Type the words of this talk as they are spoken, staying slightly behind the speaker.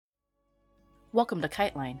Welcome to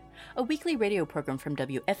KiteLine, a weekly radio program from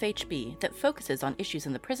WFHB that focuses on issues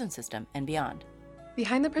in the prison system and beyond.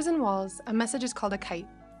 Behind the prison walls, a message is called a kite.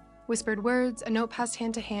 Whispered words, a note passed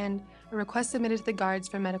hand to hand, a request submitted to the guards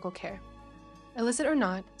for medical care. Illicit or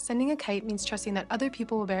not, sending a kite means trusting that other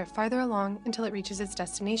people will bear it farther along until it reaches its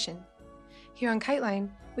destination. Here on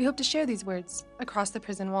KiteLine, we hope to share these words across the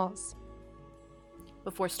prison walls.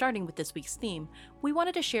 Before starting with this week's theme, we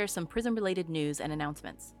wanted to share some prison-related news and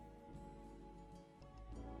announcements.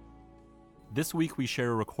 This week, we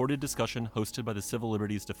share a recorded discussion hosted by the Civil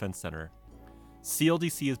Liberties Defense Center.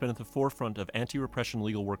 CLDC has been at the forefront of anti-repression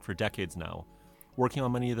legal work for decades now, working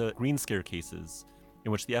on many of the Green Scare cases,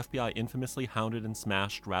 in which the FBI infamously hounded and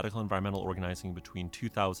smashed radical environmental organizing between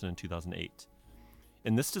 2000 and 2008.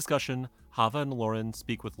 In this discussion, Hava and Lauren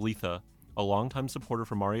speak with Letha, a longtime supporter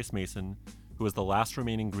for Marius Mason, who is the last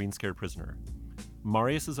remaining Green Scare prisoner.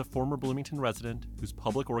 Marius is a former Bloomington resident whose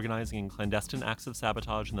public organizing and clandestine acts of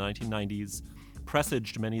sabotage in the 1990s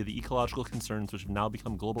presaged many of the ecological concerns which have now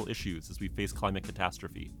become global issues as we face climate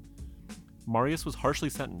catastrophe. Marius was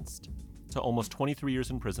harshly sentenced to almost 23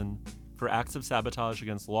 years in prison for acts of sabotage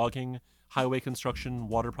against logging, highway construction,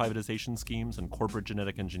 water privatization schemes, and corporate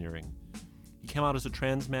genetic engineering. He came out as a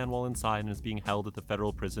trans man while inside and is being held at the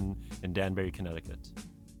federal prison in Danbury, Connecticut.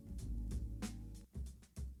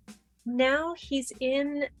 Now he's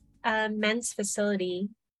in a men's facility,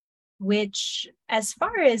 which, as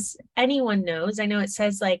far as anyone knows, I know it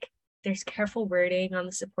says there's careful wording on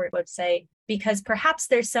the support website because perhaps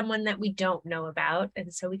there's someone that we don't know about.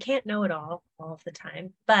 And so we can't know it all of the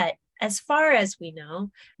time. But as far as we know,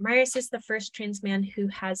 Marius is the first trans man who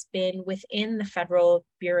has been within the Federal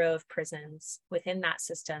Bureau of Prisons, within that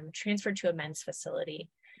system, transferred to a men's facility.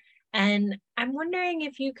 And I'm wondering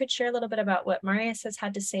if you could share a little bit about what Marius has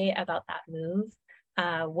had to say about that move,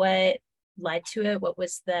 what led to it, what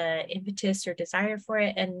was the impetus or desire for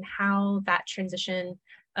it, and how that transition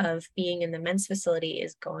of being in the men's facility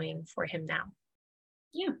is going for him now.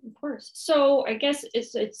 Yeah, of course. So I guess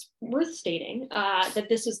it's worth stating that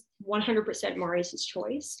this is 100% Marius's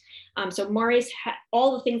choice. So Marius,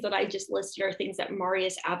 all the things that I just listed are things that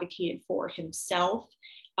Marius advocated for himself.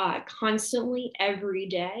 Constantly every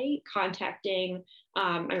day contacting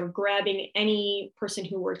or grabbing any person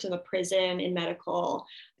who works in the prison in medical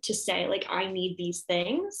to say I need these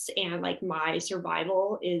things and my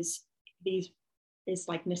survival is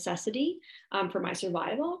necessity for my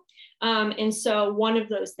survival. And so one of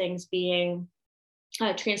those things being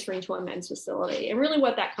transferring to a men's facility. And really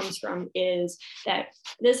what that comes from is that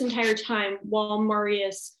this entire time while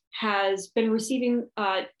Marius has been receiving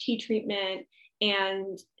T treatment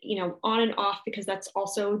and, on and off, because that's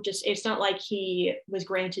also just, it's not like he was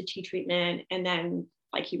granted T treatment and then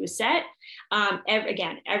he was set.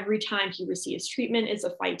 Every time he receives treatment is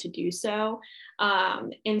a fight to do so.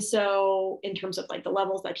 And so in terms of the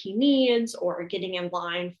levels that he needs or getting in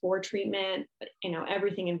line for treatment,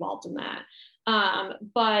 everything involved in that.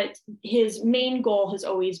 But his main goal has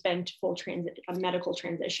always been to full medical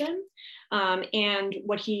transition. And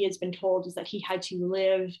what he has been told is that he had to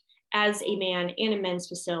live as a man in a men's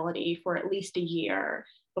facility for at least a year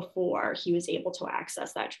before he was able to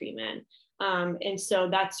access that treatment. And so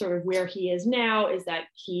that's sort of where he is now, is that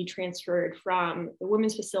he transferred from the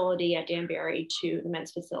women's facility at Danbury to the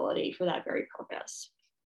men's facility for that very purpose.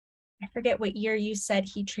 I forget what year you said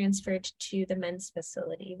he transferred to the men's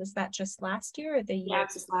facility. Was that just last year or the year? Yeah,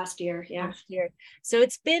 just last year. Yeah. Last year. So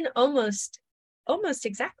it's been almost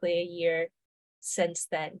exactly a year since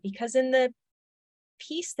then, because in the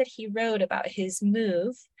piece that he wrote about his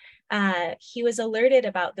move, he was alerted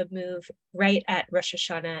about the move right at Rosh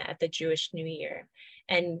Hashanah, at the Jewish New Year.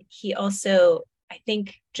 And he also, I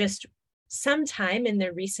think, just sometime in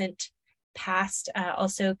the recent past,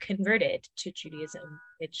 also converted to Judaism,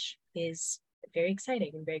 which is very exciting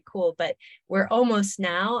and very cool. But we're almost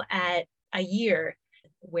now at a year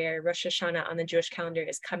where Rosh Hashanah on the Jewish calendar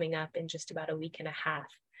is coming up in just about a week and a half.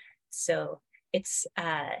 So it's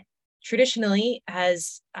traditionally,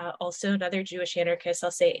 as also another Jewish anarchist, I'll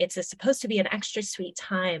say it's supposed to be an extra sweet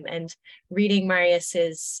time. And reading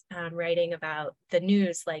Marius's writing about the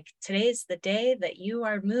news, today's the day that you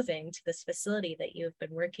are moving to this facility that you've been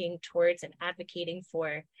working towards and advocating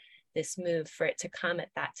for this move, for it to come at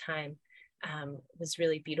that time, was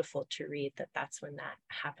really beautiful to read that's when that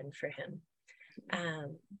happened for him.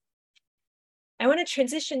 I want to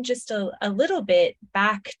transition just a little bit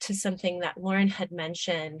back to something that Lauren had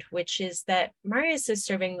mentioned, which is that Marius is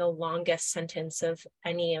serving the longest sentence of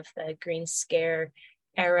any of the Green Scare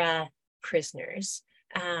era prisoners.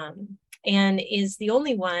 and is the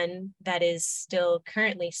only one that is still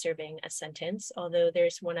currently serving a sentence, although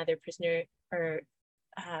there's one other prisoner or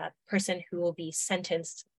person who will be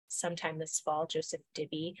sentenced sometime this fall, Joseph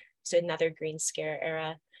Dibby, so another Green Scare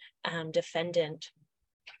era defendant.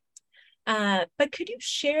 But could you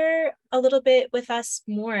share a little bit with us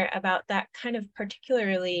more about that kind of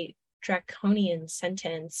particularly draconian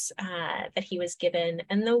sentence that he was given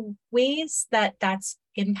and the ways that that's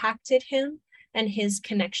impacted him and his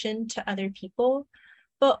connection to other people,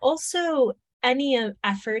 but also any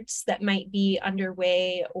efforts that might be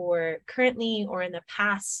underway or currently or in the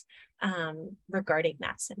past regarding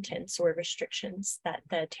that sentence or restrictions that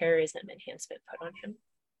the terrorism enhancement put on him?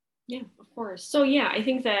 Yeah, of course. So yeah, I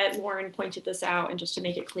think that Lauren pointed this out, and just to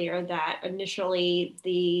make it clear that initially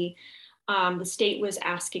the state was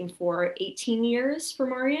asking for 18 years for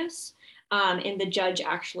Marius, and the judge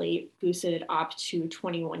actually boosted it up to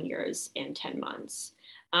 21 years and 10 months.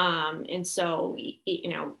 And so,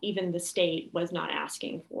 even the state was not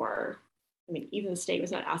asking for, even the state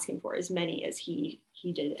was not asking for as many as he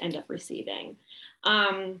did end up receiving.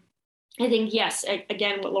 I think, yes,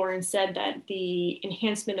 again, what Lauren said, that the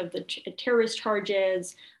enhancement of the terrorist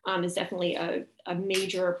charges is definitely a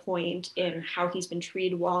major point in how he's been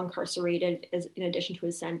treated while incarcerated, in addition to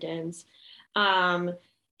his sentence.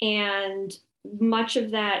 And much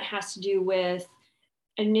of that has to do with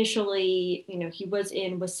initially, he was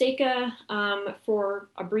in Waseca for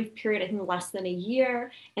a brief period, I think less than a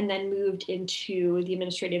year, and then moved into the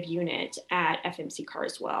administrative unit at FMC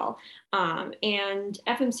Carswell. And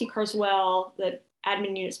FMC Carswell, the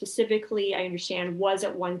admin unit specifically, I understand, was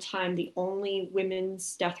at one time the only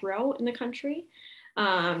women's death row in the country.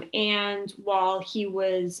 And while he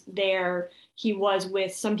was there, he was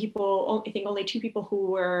with some people, I think only 2 people who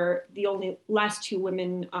were the only last 2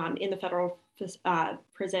 women in the federal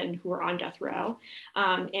prison who were on death row,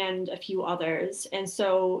 and a few others. And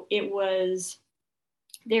so it was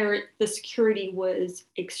there, the security was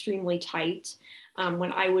extremely tight.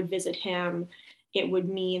 When I would visit him, it would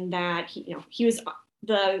mean that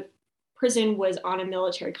the prison was on a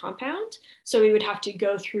military compound. So we would have to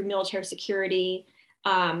go through military security.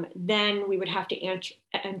 Then we would have to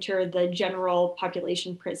enter the general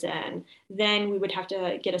population prison. Then we would have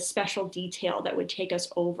to get a special detail that would take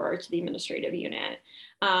us over to the administrative unit.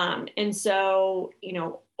 And so,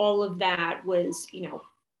 all of that was,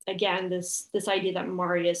 again, this idea that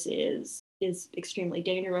Marius is extremely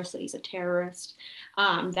dangerous, that he's a terrorist,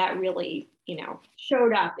 that really,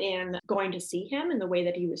 showed up in going to see him and the way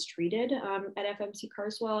that he was treated at FMC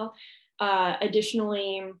Carswell.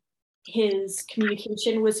 Additionally, his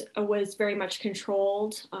communication was very much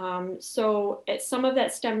controlled. So some of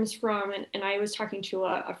that stems from, and I was talking to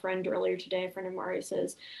a friend earlier today, a friend of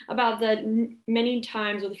Marius's, about the many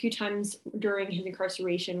times or the few times during his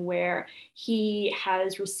incarceration where he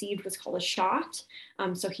has received what's called a shot.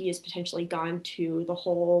 So he has potentially gone to the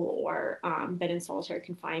hole or been in solitary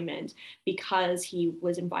confinement because he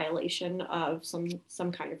was in violation of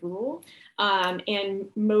some kind of rule. And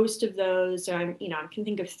most of those, I can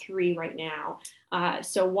think of 3 right now.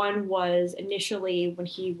 So one was initially when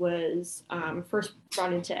he was first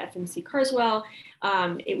brought into FMC Carswell.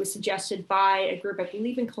 It was suggested by a group, I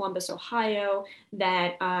believe in Columbus, Ohio,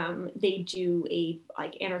 that they do a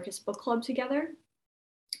anarchist book club together.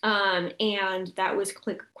 And that was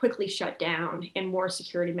quickly shut down, and more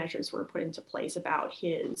security measures were put into place about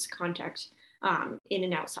his contact in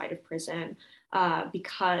and outside of prison,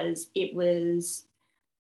 because it was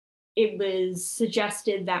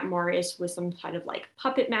suggested that Marius was some kind of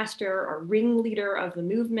puppet master or ringleader of the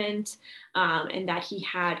movement, and that he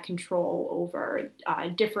had control over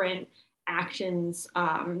different actions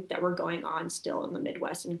that were going on still in the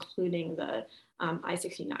Midwest, including the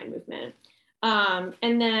I-69 movement.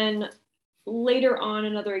 And then later on,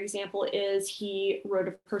 another example is he wrote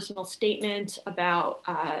a personal statement about,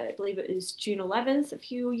 I believe it was June 11th, a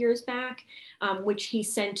few years back, which he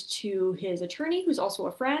sent to his attorney, who's also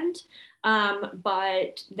a friend.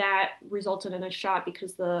 But that resulted in a shot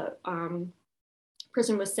because the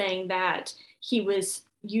prison was saying that he was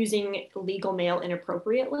using legal mail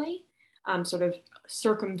inappropriately, sort of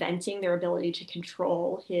circumventing their ability to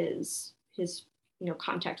control his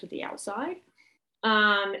contact with the outside.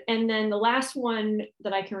 And then the last one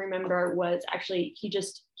that I can remember was actually he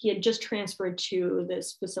had just transferred to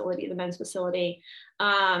this facility, the men's facility,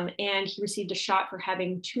 and he received a shot for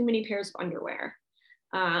having too many pairs of underwear.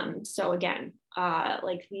 So again,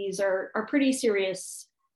 these are pretty serious.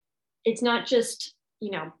 It's not just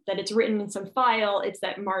that it's written in some file. It's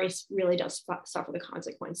that Marius really does suffer the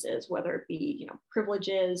consequences, whether it be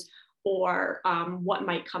privileges or what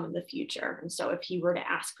might come in the future. And so if he were to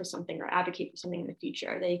ask for something or advocate for something in the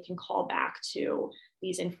future, they can call back to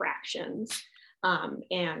these infractions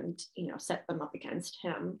and, set them up against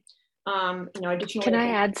him. Additionally, can I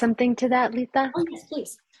add something to that, Letha? Oh, yes,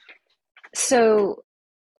 please. So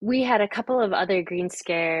we had a couple of other Green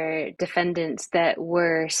Scare defendants that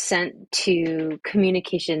were sent to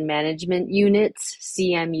communication management units,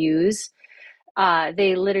 CMUs.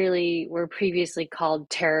 They literally were previously called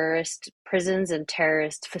terrorist prisons and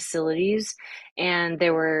terrorist facilities, and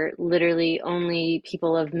there were literally only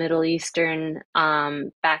people of Middle Eastern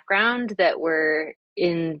background that were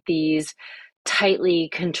in these tightly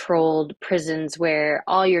controlled prisons where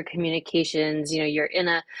all your communications, you're in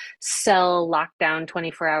a cell locked down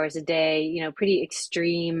 24 hours a day, pretty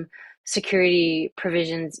extreme security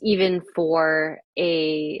provisions, even for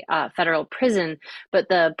a federal prison. But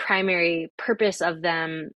the primary purpose of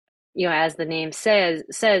them, as the name says,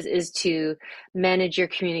 is to manage your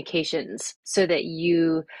communications so that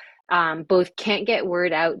you both can't get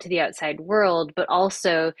word out to the outside world, but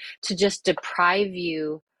also to just deprive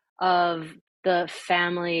you of the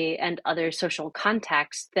family and other social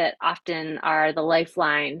contacts that often are the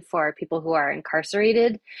lifeline for people who are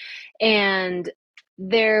incarcerated. And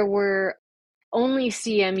there were only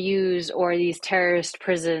CMUs or these terrorist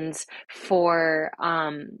prisons for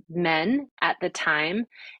men at the time.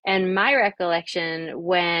 And my recollection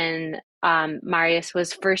when Marius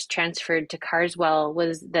was first transferred to Carswell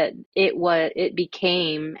was that it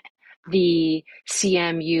became the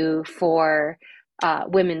CMU for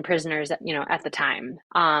women prisoners, at the time.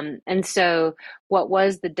 And so what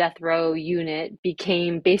was the death row unit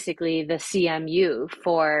became basically the CMU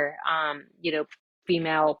for,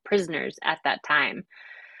 female prisoners at that time.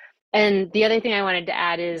 And the other thing I wanted to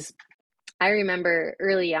add is I remember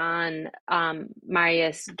early on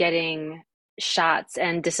Marius getting shots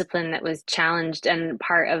and discipline that was challenged. And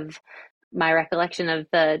part of my recollection of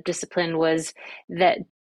the discipline was that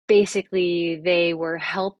basically they were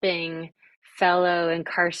helping fellow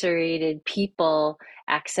incarcerated people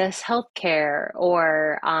access healthcare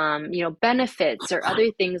or benefits or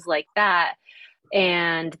other things like that.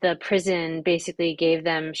 And the prison basically gave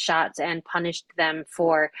them shots and punished them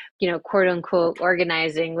for, quote unquote,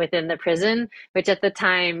 organizing within the prison, which at the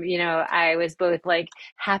time, I was both like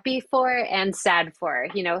happy for and sad for,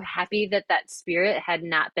 happy that spirit had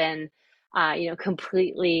not been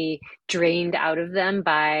completely drained out of them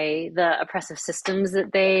by the oppressive systems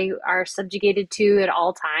that they are subjugated to at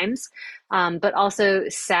all times. But also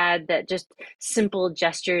sad that just simple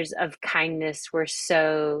gestures of kindness were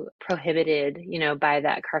so prohibited, by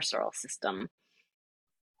that carceral system.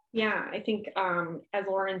 Yeah, I think as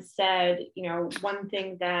Lauren said, one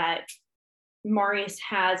thing that Marius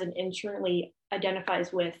has and inherently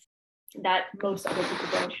identifies with that most other people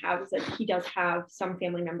don't have is that he does have some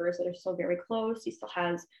family members that are still very close. He still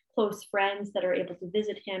has close friends that are able to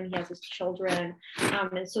visit him. He has his children.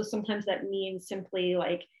 And so sometimes that means simply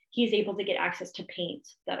like he's able to get access to paint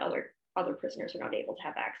that other prisoners are not able to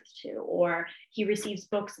have access to, or he receives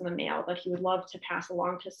books in the mail that he would love to pass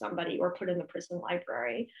along to somebody or put in the prison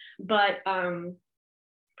library. But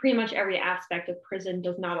pretty much every aspect of prison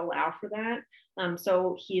does not allow for that.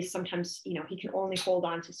 So he is sometimes, he can only hold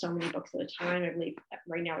on to so many books at a time. I believe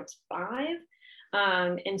right now it's 5.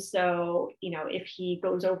 And so, if he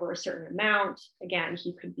goes over a certain amount, again,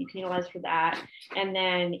 he could be penalized for that. And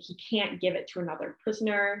then he can't give it to another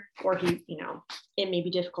prisoner, or it may be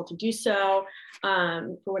difficult to do so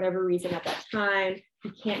for whatever reason at that time. He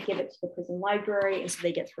can't give it to the prison library, and so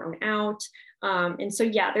they get thrown out. And so,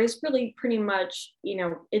 yeah, there's really pretty much,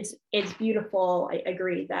 it's beautiful. I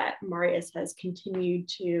agree that Marius has continued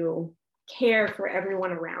to care for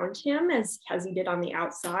everyone around him as he did on the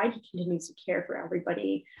outside. He continues to care for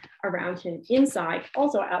everybody around him inside,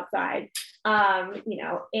 also outside. But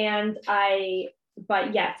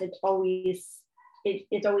yes, it's always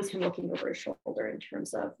him looking over his shoulder in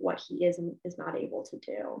terms of what he is and is not able to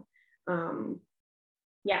do.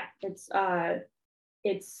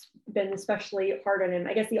 It's been especially hard on him.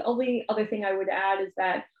 I guess the only other thing I would add is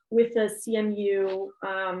that with the CMU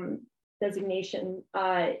designation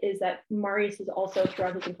is that Marius has also,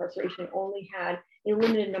 throughout his incarceration, only had a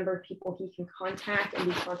limited number of people he can contact and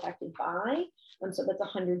be contacted by. So that's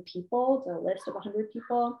 100 people, it's a list of 100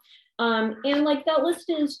 people. And like that list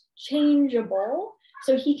is changeable.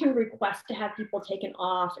 So he can request to have people taken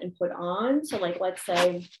off and put on. So like, let's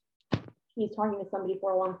say he's talking to somebody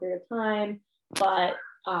for a long period of time, but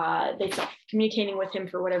they stop communicating with him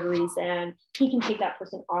for whatever reason, he can take that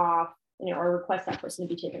person off or request that person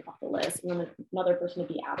to be taken off the list and then another person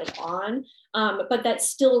to be added on. But that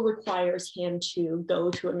still requires him to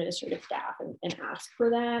go to administrative staff and ask for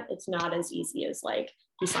that. It's not as easy as like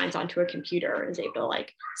he signs onto a computer and is able to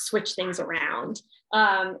like switch things around.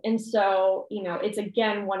 And so, it's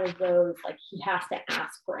again, one of those, like he has to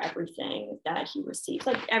ask for everything that he receives,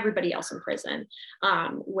 like everybody else in prison,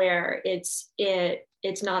 where it's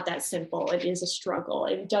not that simple. It is a struggle.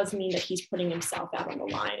 It does mean that he's putting himself out on the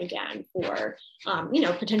line again for,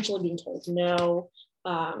 potentially being told no.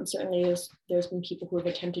 Certainly there's been people who have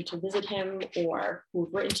attempted to visit him or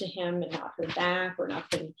who've written to him and not heard back or not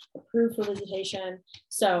been approved for visitation.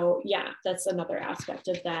 So yeah, that's another aspect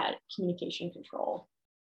of that communication control.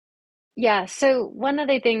 Yeah, so one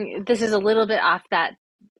other thing, this is a little bit off that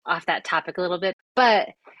topic a little bit, but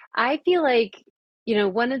I feel like,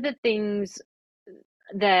 one of the things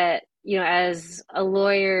that, as a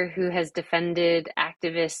lawyer who has defended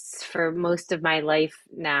activists for most of my life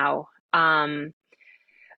now,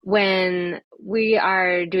 when we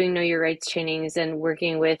are doing Know Your Rights trainings and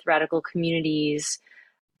working with radical communities,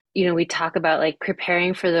 we talk about like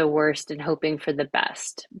preparing for the worst and hoping for the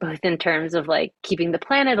best, both in terms of like keeping the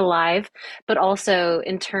planet alive, but also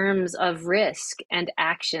in terms of risk and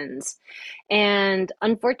actions. And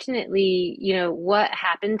unfortunately, what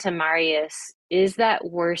happened to Marius is that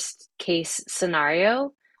worst case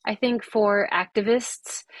scenario, I think, for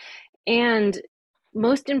activists. And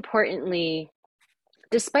most importantly,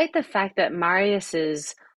 despite the fact that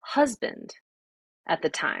Marius's husband at the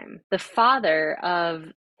time, the father of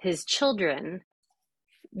his children,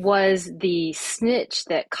 was the snitch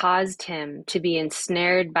that caused him to be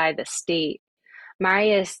ensnared by the state,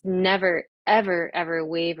 Marius never, ever, ever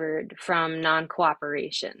wavered from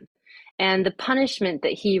non-cooperation. And the punishment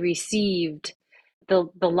that he received, the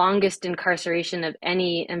longest incarceration of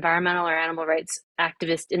any environmental or animal rights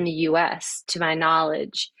activist in the US, to my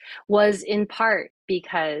knowledge, was in part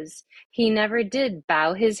because he never did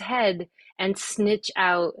bow his head and snitch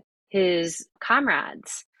out his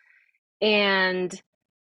comrades. And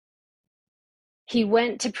he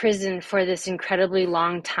went to prison for this incredibly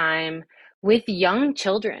long time with young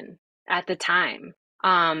children at the time.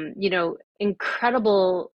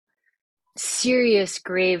 Incredible, serious,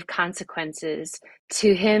 grave consequences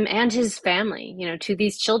to him and his family, to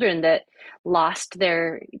these children that lost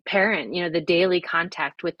their parent, the daily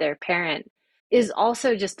contact with their parent, is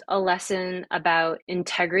also just a lesson about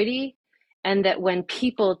integrity, and that when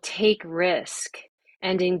people take risk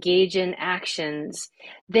and engage in actions,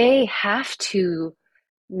 they have to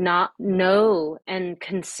not know and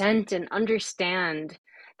consent and understand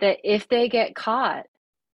that if they get caught,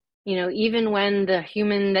 even when the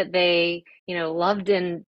human that they, loved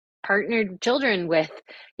and partnered children with,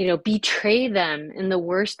 betray them in the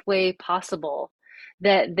worst way possible,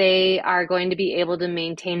 that they are going to be able to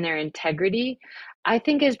maintain their integrity, I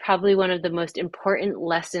think is probably one of the most important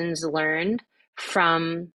lessons learned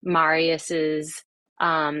from Marius's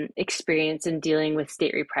experience in dealing with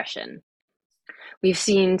state repression. We've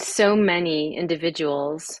seen so many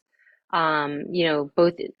individuals,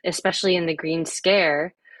 both, especially in the Green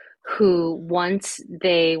Scare, who once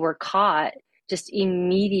they were caught, just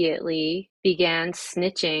immediately began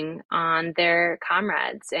snitching on their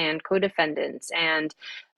comrades and co-defendants and,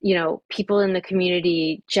 people in the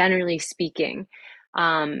community, generally speaking.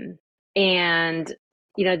 And,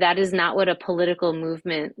 that is not what a political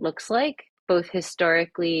movement looks like, both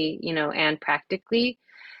historically, and practically.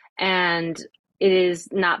 And it is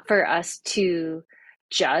not for us to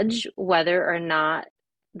judge whether or not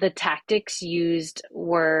the tactics used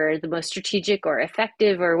were the most strategic or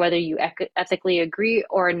effective, or whether you ethically agree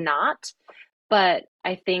or not. But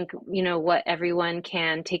I think, what everyone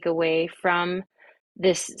can take away from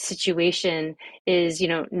this situation is,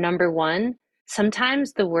 number one,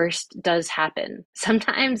 sometimes the worst does happen.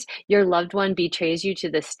 Sometimes your loved one betrays you to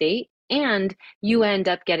the state and you end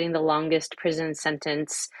up getting the longest prison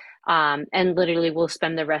sentence, and literally will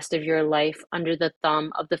spend the rest of your life under the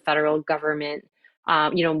thumb of the federal government,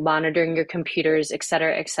 monitoring your computers, et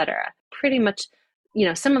cetera, et cetera. Pretty much,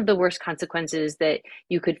 some of the worst consequences that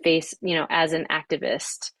you could face, as an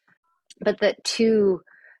activist. But that too,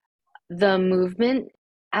 the movement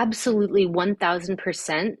absolutely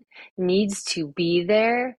 1000% needs to be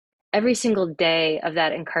there every single day of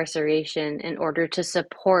that incarceration in order to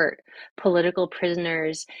support political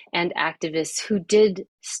prisoners and activists who did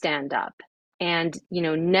stand up and,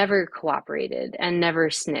 never cooperated and never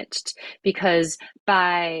snitched. Because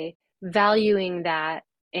by valuing that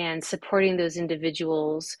and supporting those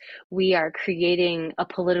individuals, we are creating a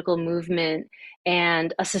political movement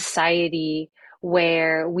and a society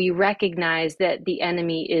where we recognize that the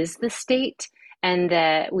enemy is the state and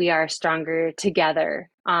that we are stronger together,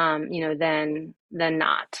 than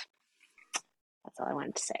not. That's all I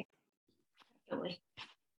wanted to say. Definitely.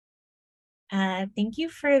 Thank you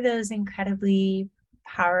for those incredibly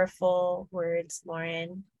powerful words,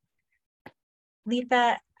 Lauren.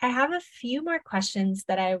 Letha, I have a few more questions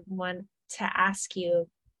that I want to ask you,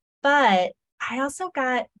 but I also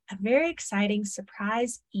got a very exciting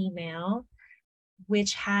surprise email,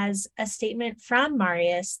 which has a statement from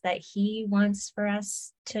Marius that he wants for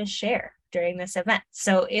us to share during this event.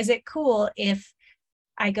 So is it cool if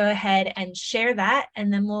I go ahead and share that?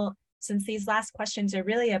 And then since these last questions are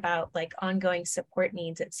really about like ongoing support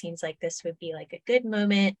needs, it seems like this would be like a good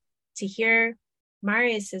moment to hear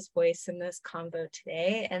Marius's voice in this convo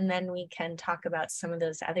today. And then we can talk about some of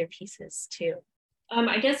those other pieces too.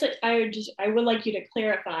 I guess I would like you to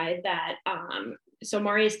clarify that. So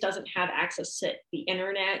Marius doesn't have access to the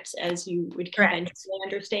internet, as you would conventionally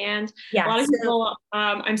understand. Yeah, a lot of people.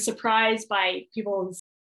 I'm surprised by people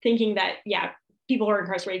thinking that people who are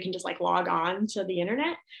incarcerated can just like log on to the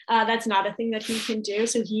internet. That's not a thing that he can do.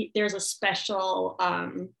 So there's a special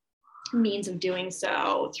means of doing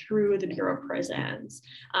so through the Bureau of Prisons.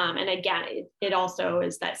 And again, it also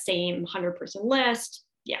is that same 100-person list.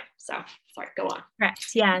 Yeah, so sorry, go on. Correct.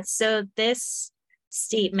 Yeah, so this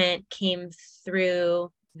statement came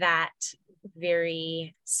through that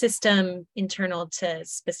very system internal to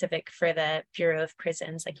specific for the Bureau of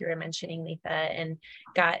Prisons, like you were mentioning, Letha, and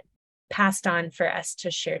got passed on for us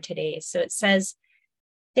to share today. So it says,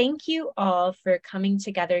 "Thank you all for coming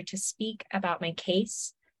together to speak about my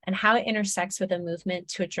case and how it intersects with a movement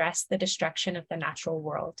to address the destruction of the natural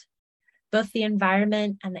world. Both the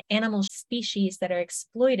environment and the animal species that are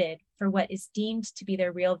exploited for what is deemed to be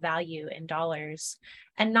their real value in dollars,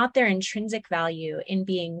 and not their intrinsic value in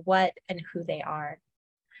being what and who they are.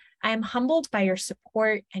 I am humbled by your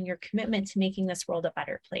support and your commitment to making this world a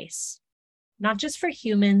better place, not just for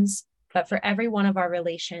humans, but for every one of our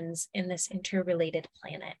relations in this interrelated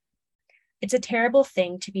planet. It's a terrible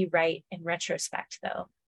thing to be right in retrospect, though.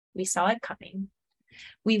 We saw it coming.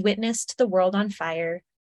 We witnessed the world on fire,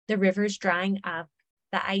 the rivers drying up,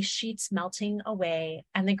 the ice sheets melting away,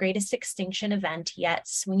 and the greatest extinction event yet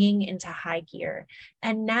swinging into high gear,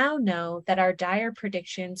 and now know that our dire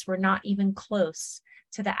predictions were not even close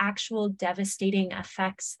to the actual devastating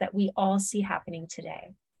effects that we all see happening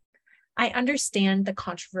today. I understand the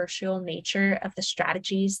controversial nature of the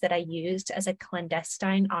strategies that I used as a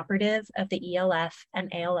clandestine operative of the ELF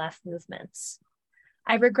and ALF movements.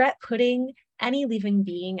 I regret putting any living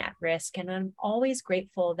being at risk, and I'm always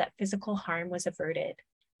grateful that physical harm was averted,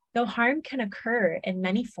 though harm can occur in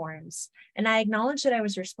many forms, and I acknowledge that I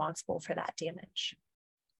was responsible for that damage.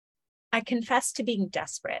 I confess to being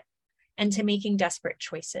desperate and to making desperate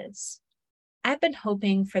choices. I've been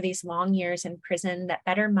hoping for these long years in prison that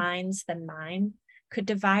better minds than mine could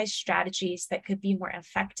devise strategies that could be more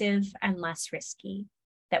effective and less risky,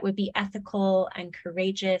 that would be ethical and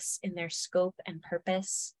courageous in their scope and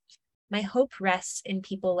purpose. My hope rests in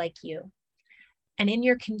people like you and in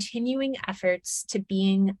your continuing efforts to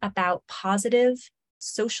being about positive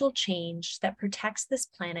social change that protects this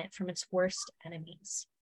planet from its worst enemies,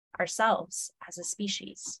 ourselves as a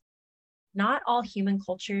species. Not all human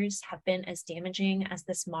cultures have been as damaging as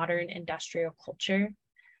this modern industrial culture,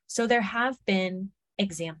 so there have been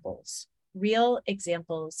examples, real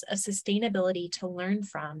examples of sustainability to learn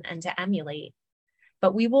from and to emulate,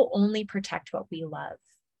 but we will only protect what we love.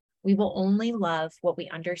 We will only love what we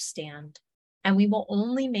understand, and we will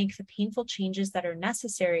only make the painful changes that are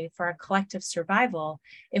necessary for our collective survival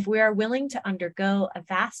if we are willing to undergo a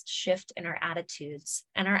vast shift in our attitudes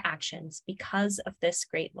and our actions because of this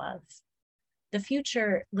great love. The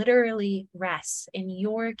future literally rests in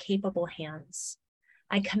your capable hands.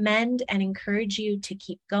 I commend and encourage you to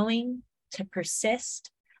keep going, to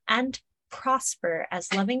persist, and prosper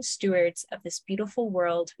as loving stewards of this beautiful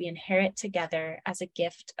world we inherit together as a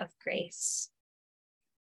gift of grace."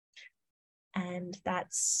 And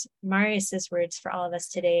that's Marius's words for all of us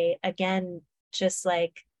today. Again, just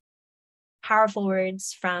like powerful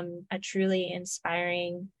words from a truly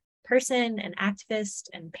inspiring person, an activist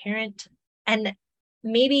and parent. And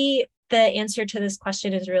maybe the answer to this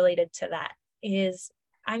question is related to that.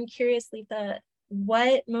 I'm curious, Letha,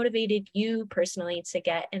 what motivated you personally to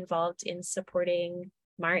get involved in supporting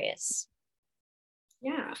Marius?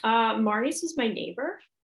 Yeah, Marius was my neighbor.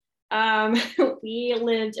 We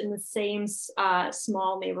lived in the same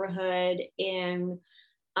small neighborhood in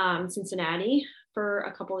Cincinnati for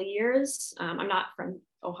a couple of years. I'm not from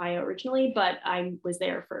Ohio originally, but I was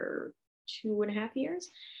there for 2.5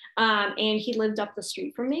 years. And he lived up the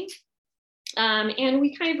street from me. And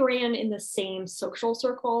we kind of ran in the same social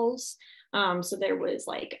circles. So there was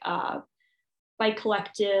like a bike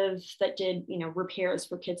collective that did, repairs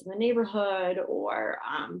for kids in the neighborhood, or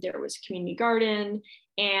there was community garden.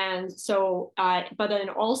 And so, but then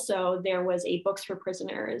also there was a Books for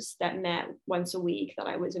Prisoners that met once a week that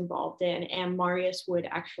I was involved in, and Marius would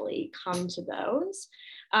actually come to those.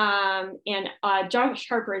 And Josh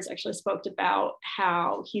Harper has actually spoke about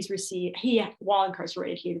how while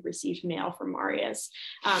incarcerated, he had received mail from Marius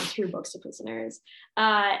through Books to Prisoners.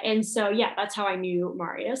 And so, yeah, that's how I knew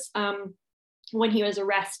Marius. When he was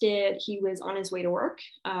arrested, he was on his way to work,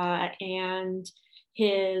 and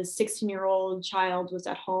his 16-year-old child was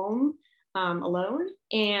at home alone.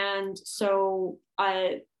 And so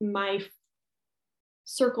my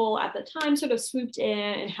circle at the time sort of swooped in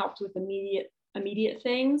and helped with immediate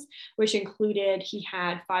things, which included he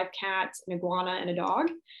had 5 cats, an iguana, and a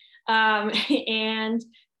dog. And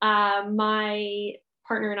my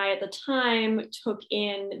partner and I at the time took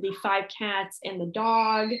in the 5 cats and the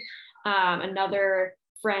dog. Another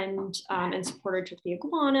friend and supporter took the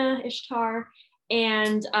iguana, Ishtar.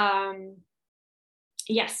 And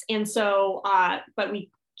yes, and so, but we,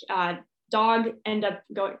 dog ended up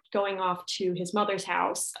going off to his mother's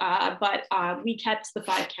house, but we kept the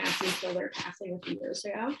 5 cats until their passing a few years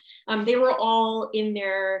ago. They were all in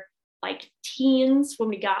their teens when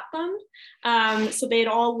we got them. So they had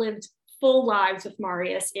all lived full lives with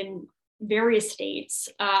Marius in various states.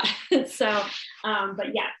 But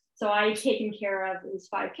yeah. So I had taken care of his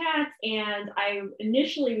 5 cats, and I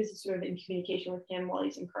initially was sort of in communication with him while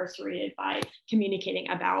he's incarcerated by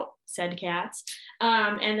communicating about said cats.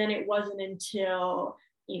 And then it wasn't until,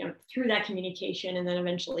 through that communication and then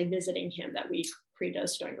eventually visiting him that we created a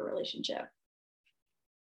stronger relationship.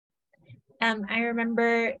 I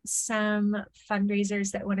remember some fundraisers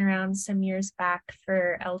that went around some years back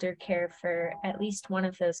for elder care for at least one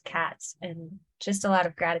of those cats, and just a lot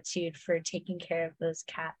of gratitude for taking care of those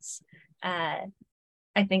cats. I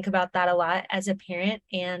think about that a lot as a parent,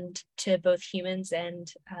 and to both humans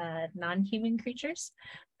and non-human creatures.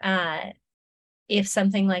 If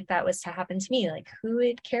something like that was to happen to me, who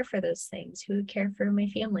would care for those things? Who would care for my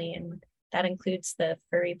family? And that includes the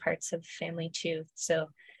furry parts of family too. So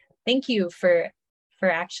thank you for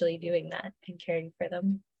actually doing that and caring for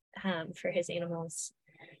them, for his animals.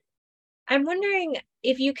 I'm wondering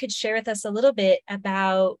if you could share with us a little bit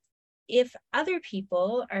about if other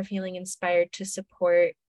people are feeling inspired to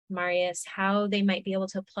support Marius, how they might be able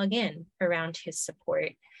to plug in around his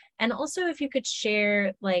support. And also if you could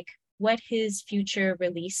share what his future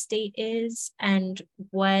release date is and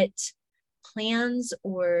what plans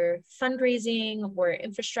or fundraising or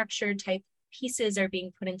infrastructure type pieces are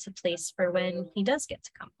being put into place for when he does get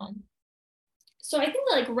to come home. So I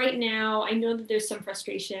think right now, I know that there's some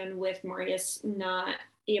frustration with Marius not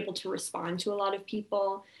able to respond to a lot of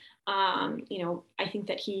people. I think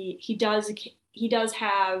that he does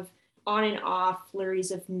have on and off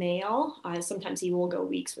flurries of mail. Sometimes he will go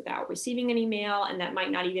weeks without receiving any mail, and that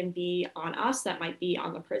might not even be on us, that might be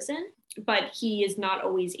on the prison. But he is not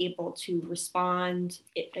always able to respond.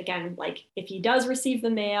 Again, if he does receive the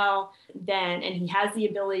mail, and he has the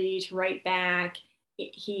ability to write back,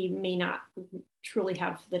 he may not truly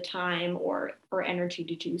have the time or energy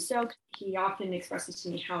to do so. He often expresses to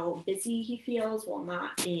me how busy he feels while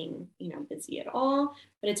not being, busy at all.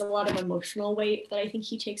 But it's a lot of emotional weight that I think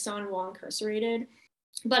he takes on while incarcerated.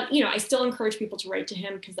 But, I still encourage people to write to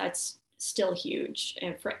him, because that's still huge.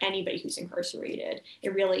 And for anybody who's incarcerated,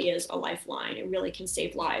 it really is a lifeline. It really can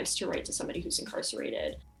save lives to write to somebody who's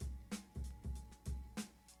incarcerated.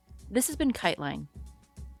 This has been KiteLine.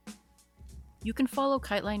 You can follow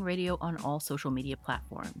KiteLine Radio on all social media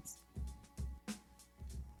platforms.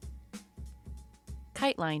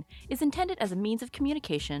 KiteLine is intended as a means of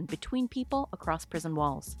communication between people across prison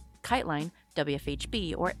walls. KiteLine,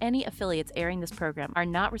 WFHB, or any affiliates airing this program are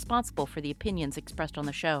not responsible for the opinions expressed on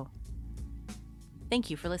the show.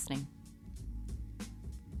 Thank you for listening.